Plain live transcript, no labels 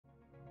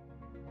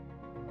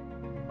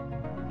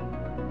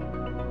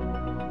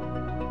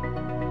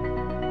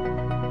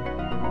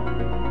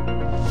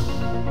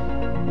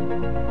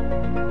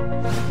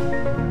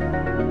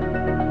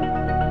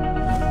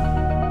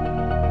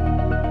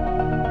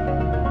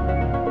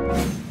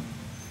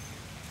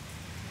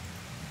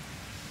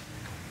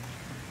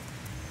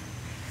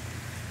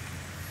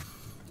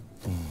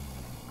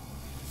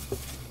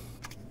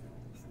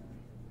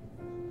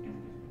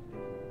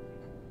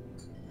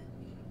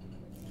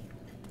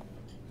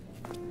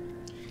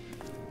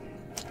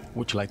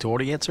Would you like to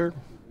order yet, sir?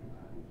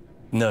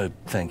 No,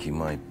 thank you.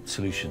 My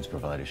solutions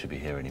provider should be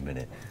here any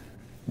minute.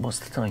 What's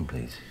the time,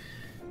 please?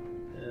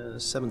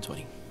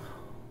 7:20.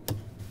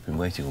 Been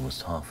waiting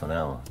almost half an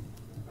hour.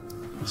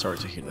 Sorry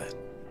to hear that.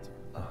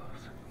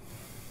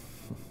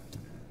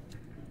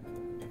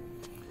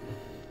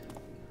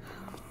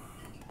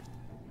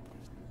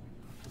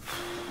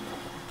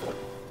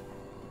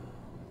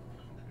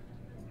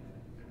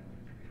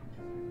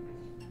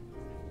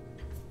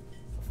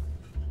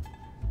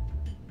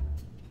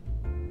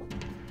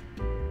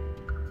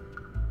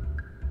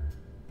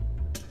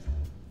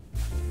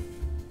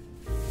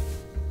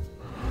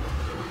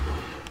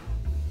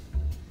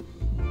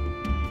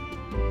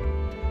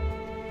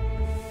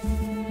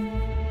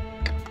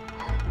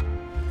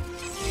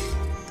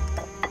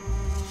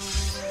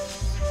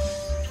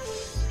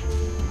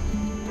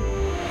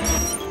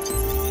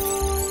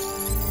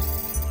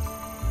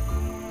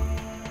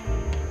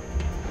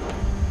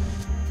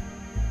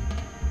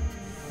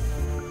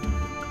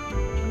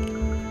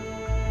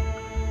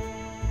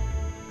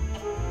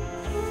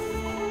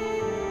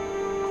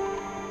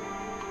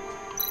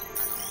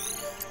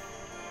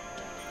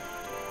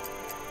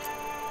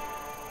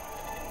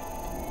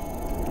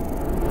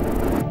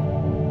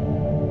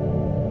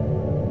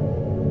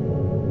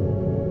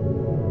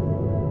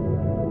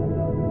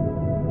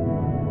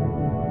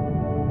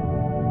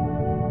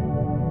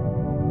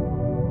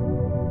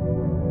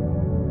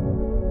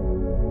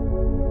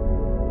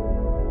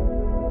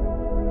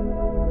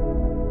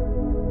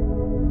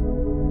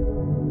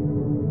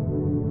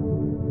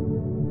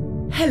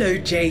 Hello,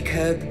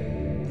 Jacob.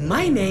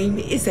 My name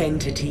is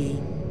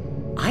Entity.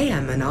 I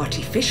am an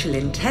artificial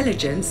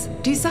intelligence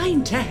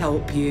designed to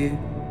help you.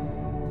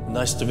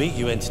 Nice to meet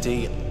you,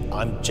 Entity.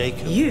 I'm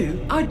Jacob.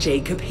 You are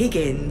Jacob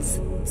Higgins,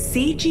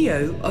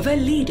 CGO of a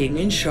leading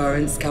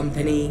insurance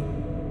company.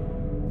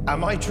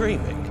 Am I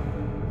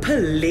dreaming?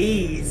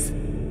 Please,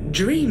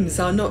 dreams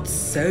are not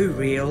so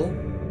real.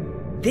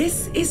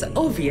 This is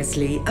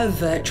obviously a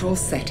virtual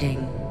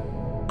setting.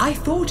 I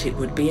thought it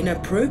would be an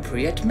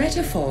appropriate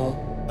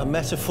metaphor. A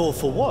metaphor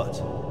for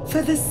what?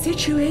 For the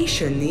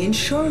situation the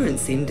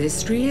insurance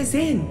industry is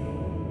in.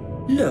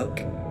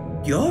 Look,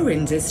 your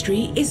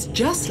industry is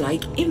just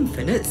like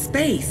infinite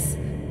space,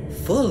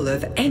 full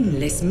of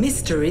endless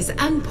mysteries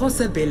and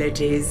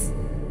possibilities.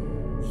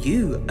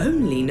 You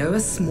only know a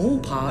small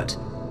part,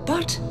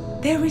 but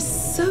there is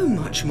so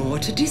much more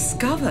to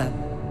discover.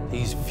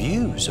 These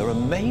views are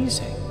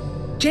amazing.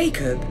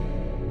 Jacob,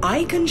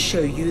 I can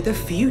show you the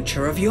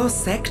future of your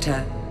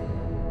sector.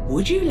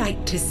 Would you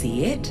like to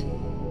see it?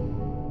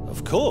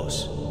 Of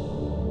course.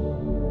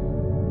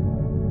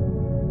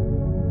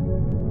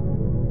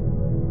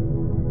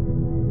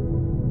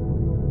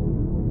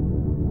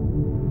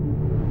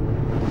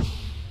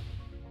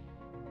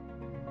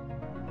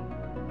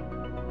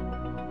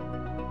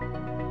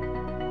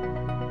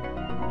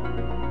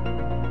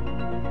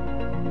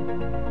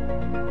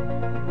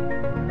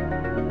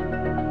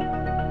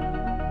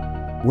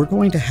 We're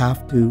going to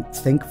have to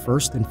think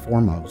first and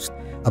foremost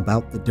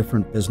about the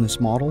different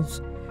business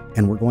models,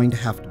 and we're going to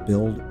have to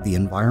build the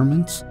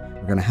environments,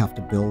 we're going to have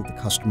to build the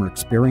customer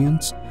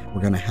experience,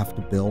 we're going to have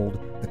to build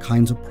the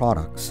kinds of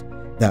products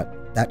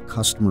that that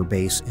customer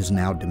base is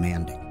now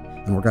demanding.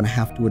 And we're going to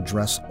have to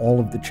address all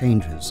of the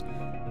changes,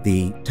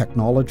 the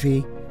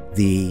technology,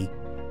 the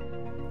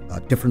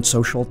different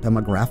social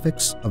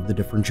demographics of the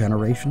different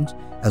generations,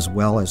 as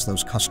well as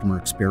those customer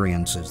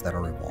experiences that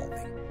are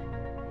evolving.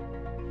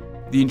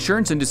 The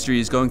insurance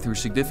industry is going through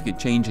significant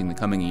change in the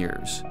coming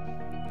years.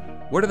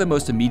 What are the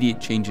most immediate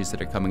changes that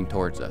are coming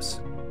towards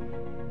us?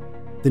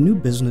 The new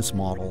business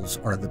models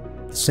are the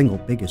single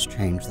biggest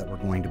change that we're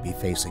going to be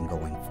facing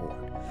going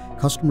forward.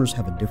 Customers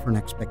have a different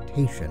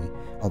expectation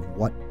of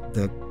what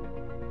the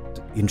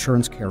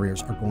insurance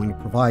carriers are going to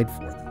provide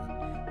for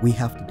them. We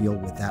have to deal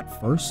with that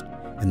first,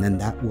 and then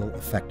that will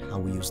affect how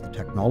we use the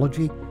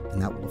technology,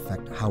 and that will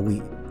affect how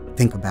we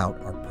think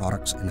about our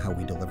products and how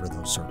we deliver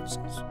those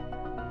services.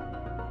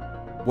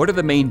 What are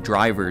the main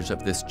drivers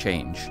of this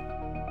change?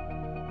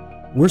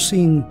 We're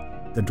seeing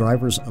the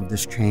drivers of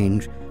this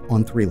change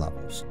on three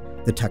levels: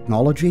 the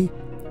technology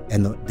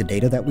and the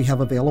data that we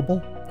have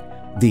available,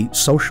 the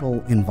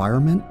social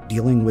environment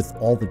dealing with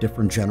all the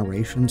different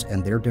generations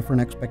and their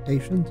different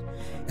expectations,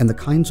 and the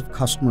kinds of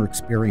customer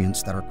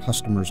experience that our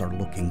customers are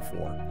looking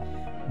for.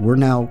 We're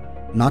now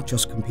not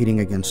just competing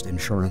against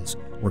insurance,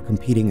 we're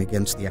competing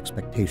against the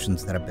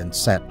expectations that have been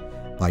set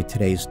by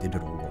today's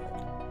digital world.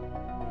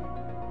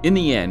 In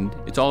the end,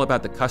 it's all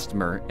about the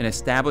customer and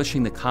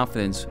establishing the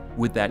confidence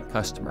with that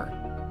customer.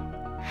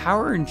 How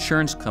are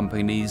insurance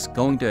companies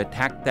going to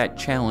attack that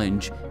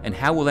challenge, and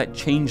how will that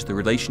change the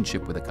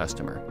relationship with the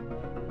customer?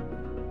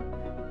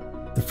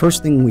 The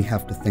first thing we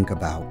have to think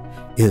about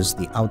is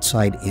the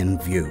outside-in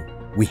view.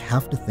 We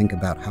have to think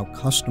about how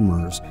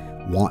customers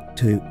want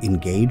to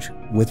engage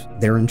with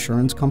their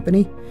insurance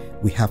company.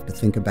 We have to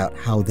think about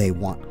how they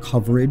want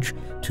coverage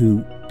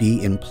to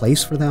be in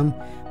place for them.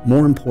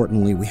 More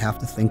importantly, we have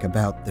to think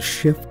about the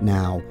shift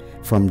now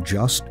from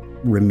just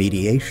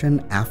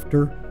remediation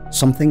after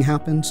something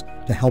happens,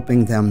 to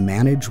helping them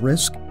manage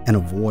risk and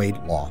avoid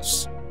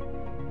loss.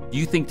 Do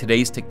you think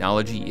today's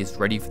technology is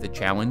ready for the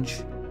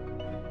challenge?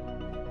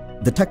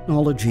 The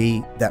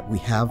technology that we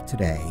have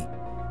today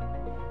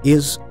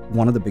is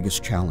one of the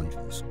biggest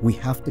challenges. We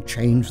have to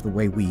change the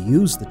way we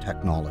use the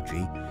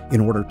technology in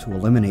order to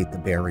eliminate the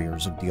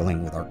barriers of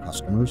dealing with our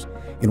customers,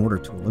 in order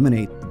to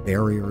eliminate the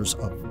barriers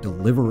of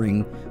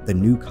delivering the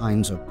new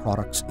kinds of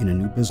products in a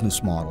new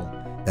business model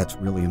that's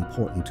really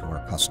important to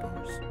our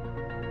customers.